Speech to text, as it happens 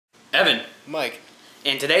Evan. Mike.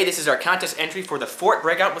 And today this is our contest entry for the Fort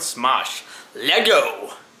Breakout with Smosh. Let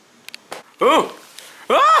go! Boom!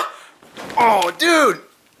 Ah! Oh, dude!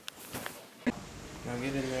 Now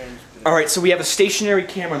get in there. Alright, so we have a stationary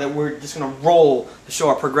camera that we're just going to roll to show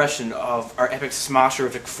our progression of our epic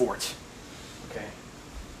Smosh-erific fort. Okay.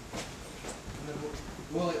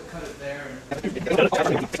 We'll cut it there.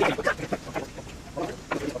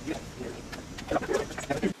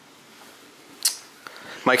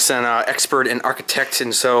 Mike's an expert and architect,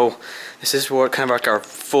 and so this is what kind of like our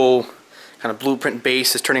full kind of blueprint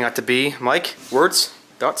base is turning out to be. Mike, words?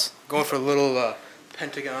 Thoughts? Going for a little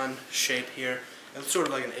pentagon shape here. It's sort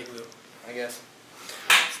of like an igloo, I guess.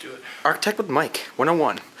 Let's do it. Architect with Mike,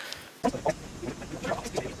 101.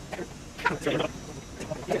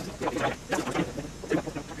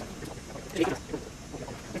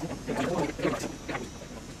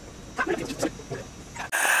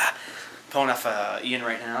 Pulling off Ian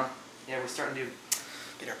right now. Yeah, we're starting to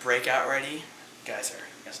get our breakout ready. You guys are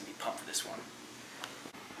gonna be pumped for this one.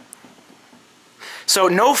 So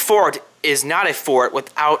no fort is not a fort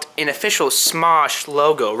without an official Smosh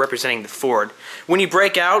logo representing the fort. When you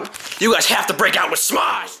break out, you guys have to break out with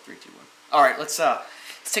Smosh. 3, 2, 1. All right, let's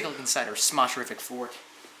take a look inside our Smosh-erific fort.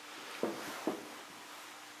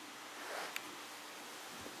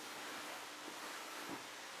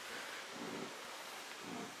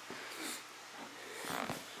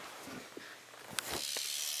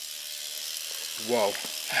 Whoa.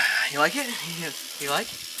 You like it? You like?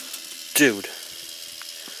 Dude.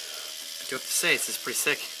 What do you have to say? This is pretty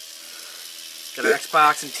sick. Got our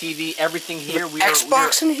Xbox and TV, everything here.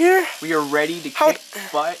 Xbox in here? We are ready to kick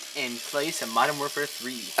butt and play some Modern Warfare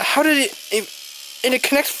 3. How did it... And it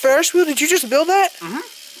connects Ferris wheel? Did you just build that?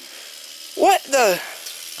 Mm-hmm. What the...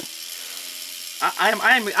 I'm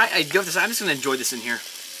just gonna enjoy this in here.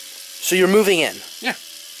 So you're moving in? Yeah.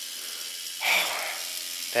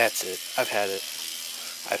 That's it. I've had it.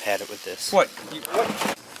 I've had it with this. What?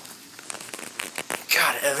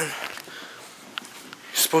 God, Evan.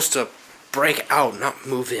 You're supposed to break out, not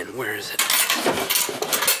move in. Where is it?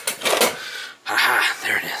 Aha,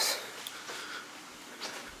 there it is.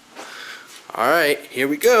 Alright, here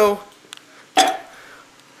we go.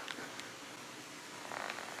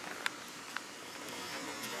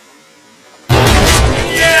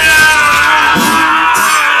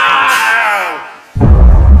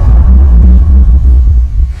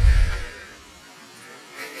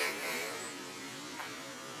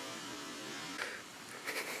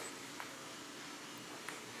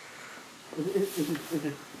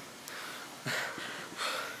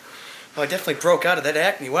 Oh, I definitely broke out of that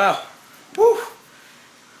acne. Wow. Woo.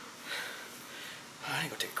 I need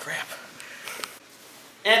to go take a crap.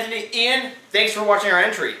 Anthony, Ian, thanks for watching our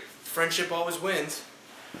entry. Friendship always wins.